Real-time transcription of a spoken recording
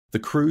The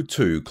Crew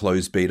 2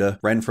 closed beta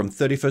ran from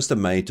 31st of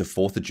May to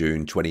 4th of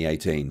June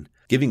 2018,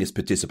 giving its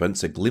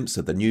participants a glimpse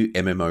of the new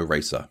MMO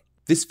racer.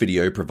 This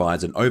video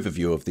provides an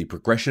overview of the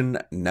progression,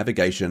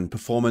 navigation,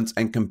 performance,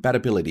 and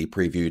compatibility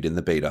previewed in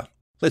the beta.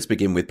 Let's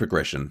begin with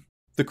progression.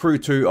 The Crew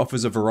 2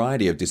 offers a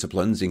variety of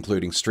disciplines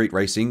including street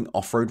racing,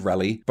 off-road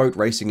rally, boat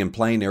racing, and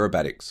plane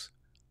aerobatics.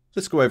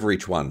 Let's go over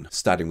each one,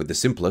 starting with the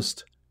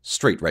simplest,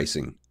 street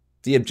racing.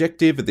 The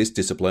objective of this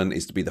discipline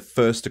is to be the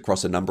first to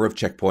cross a number of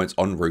checkpoints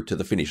en route to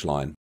the finish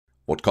line.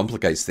 What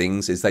complicates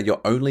things is that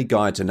your only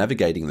guide to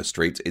navigating the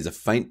streets is a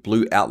faint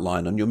blue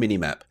outline on your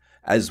minimap,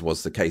 as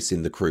was the case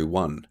in the Crew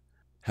 1.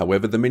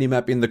 However, the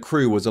minimap in the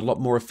Crew was a lot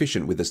more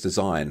efficient with its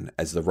design,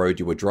 as the road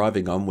you were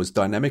driving on was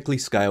dynamically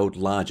scaled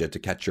larger to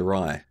catch your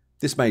eye.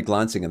 This made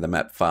glancing at the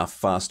map far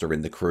faster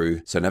in the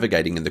Crew, so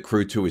navigating in the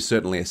Crew 2 is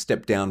certainly a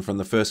step down from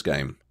the first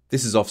game.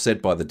 This is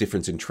offset by the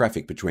difference in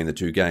traffic between the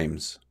two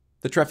games.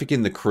 The traffic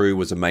in the Crew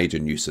was a major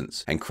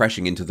nuisance, and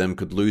crashing into them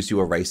could lose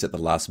you a race at the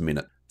last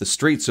minute. The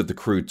streets of the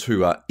Crew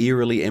 2 are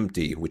eerily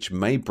empty, which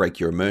may break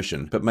your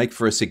immersion, but make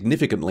for a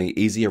significantly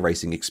easier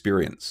racing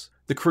experience.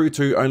 The Crew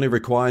 2 only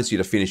requires you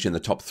to finish in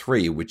the top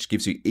 3, which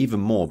gives you even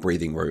more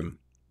breathing room.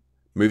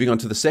 Moving on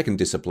to the second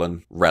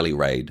discipline, Rally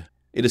Raid.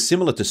 It is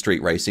similar to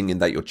street racing in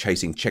that you're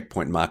chasing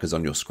checkpoint markers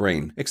on your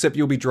screen, except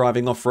you'll be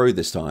driving off-road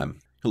this time.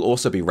 You'll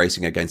also be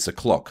racing against the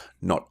clock,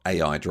 not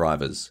AI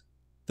drivers.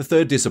 The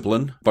third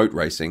discipline, boat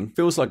racing,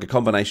 feels like a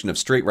combination of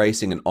street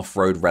racing and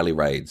off-road rally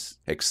raids,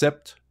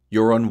 except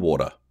you're on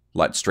water.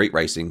 Like street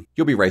racing,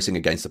 you'll be racing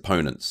against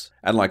opponents,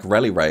 and like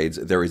rally raids,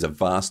 there is a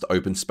vast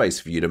open space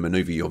for you to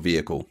maneuver your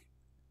vehicle.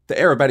 The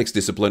aerobatics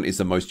discipline is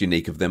the most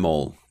unique of them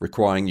all,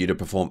 requiring you to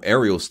perform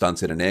aerial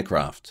stunts in an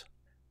aircraft.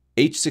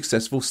 Each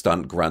successful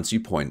stunt grants you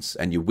points,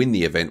 and you win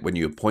the event when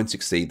your points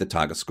exceed the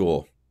target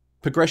score.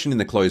 Progression in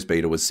the closed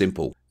beta was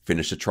simple.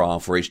 Finish a trial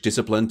for each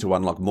discipline to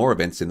unlock more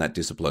events in that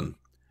discipline.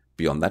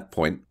 Beyond that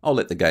point, I'll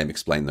let the game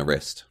explain the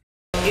rest.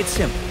 It's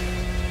simple.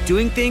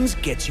 Doing things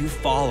gets you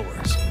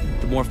followers.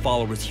 The more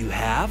followers you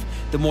have,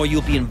 the more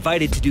you'll be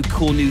invited to do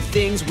cool new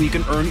things where you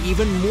can earn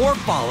even more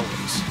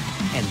followers.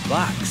 And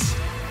bucks.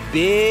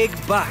 Big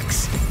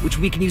bucks, which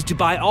we can use to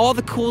buy all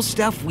the cool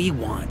stuff we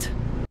want.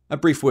 A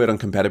brief word on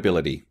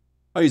compatibility.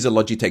 I use a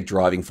Logitech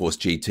Driving Force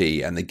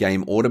GT, and the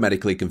game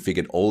automatically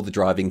configured all the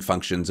driving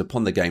functions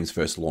upon the game's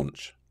first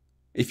launch.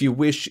 If you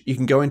wish, you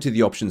can go into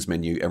the options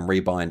menu and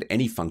rebind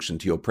any function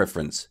to your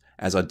preference,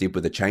 as I did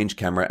with the change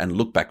camera and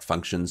look back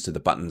functions to the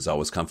buttons I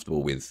was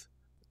comfortable with.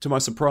 To my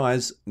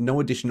surprise,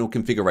 no additional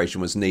configuration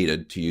was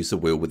needed to use the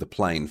wheel with the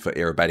plane for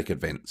aerobatic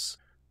events.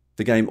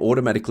 The game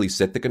automatically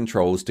set the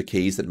controls to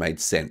keys that made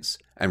sense,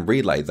 and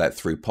relayed that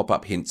through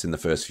pop-up hints in the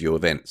first few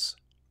events.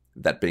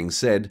 That being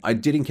said, I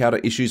did encounter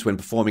issues when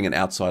performing an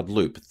outside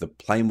loop. The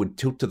plane would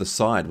tilt to the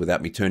side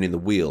without me turning the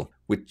wheel,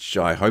 which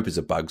I hope is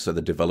a bug so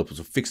the developers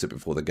will fix it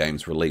before the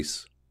game's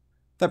release.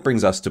 That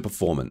brings us to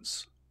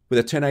performance. With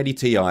a 1080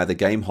 Ti, the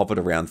game hovered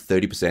around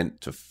 30%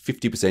 to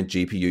 50%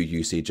 GPU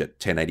usage at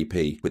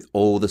 1080p, with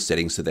all the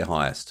settings to their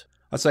highest.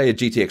 I'd say a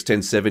GTX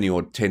 1070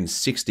 or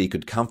 1060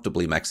 could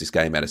comfortably max this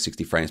game out at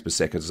 60 frames per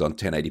second on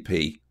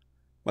 1080p.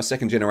 My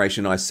second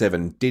generation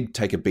i7 did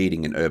take a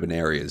beating in urban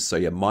areas, so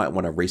you might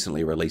want a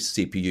recently released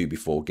CPU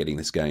before getting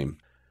this game.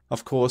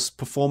 Of course,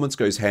 performance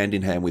goes hand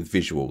in hand with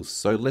visuals,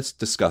 so let's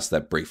discuss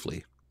that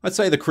briefly. I'd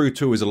say the Crew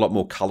 2 is a lot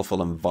more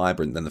colourful and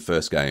vibrant than the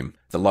first game.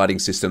 The lighting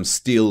system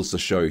steals the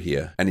show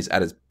here, and is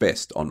at its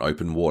best on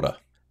open water.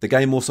 The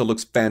game also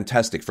looks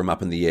fantastic from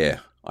up in the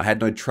air. I had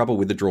no trouble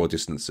with the draw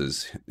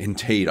distances.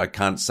 Indeed, I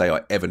can't say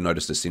I ever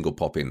noticed a single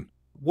pop-in.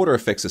 Water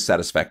effects are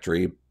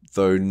satisfactory,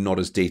 though not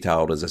as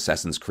detailed as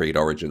Assassin's Creed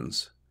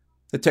Origins.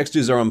 The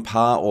textures are on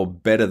par or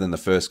better than the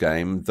first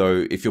game,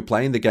 though if you're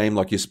playing the game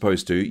like you're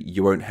supposed to,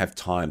 you won't have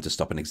time to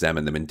stop and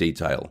examine them in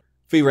detail.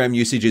 VRAM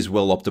usage is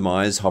well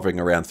optimized, hovering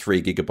around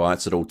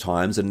 3GB at all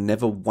times and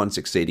never once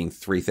exceeding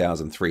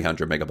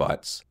 3,300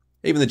 megabytes.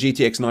 Even the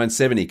GTX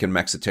 970 can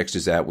max the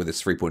textures out with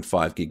its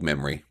 3.5GB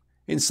memory.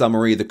 In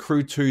summary, the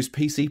Crew 2's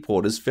PC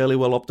port is fairly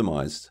well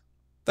optimized.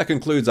 That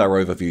concludes our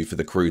overview for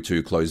the Crew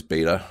 2 closed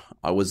beta.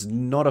 I was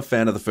not a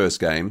fan of the first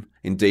game.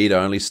 Indeed,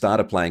 I only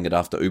started playing it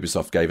after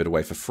Ubisoft gave it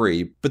away for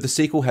free, but the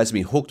sequel has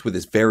me hooked with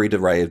its varied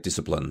array of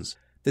disciplines.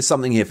 There's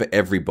something here for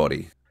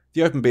everybody.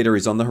 The open beta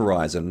is on the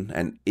horizon,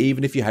 and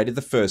even if you hated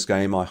the first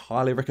game, I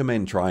highly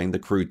recommend trying the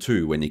Crew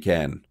 2 when you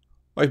can.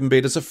 Open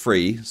betas are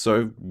free,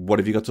 so what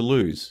have you got to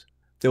lose?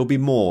 There will be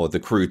more The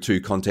Crew 2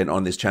 content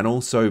on this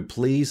channel, so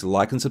please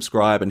like and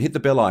subscribe and hit the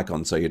bell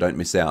icon so you don't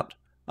miss out.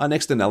 Our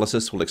next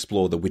analysis will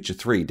explore The Witcher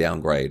 3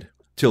 downgrade.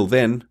 Till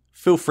then,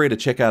 feel free to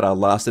check out our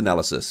last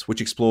analysis,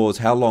 which explores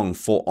how long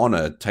For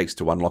Honor takes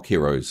to unlock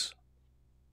heroes.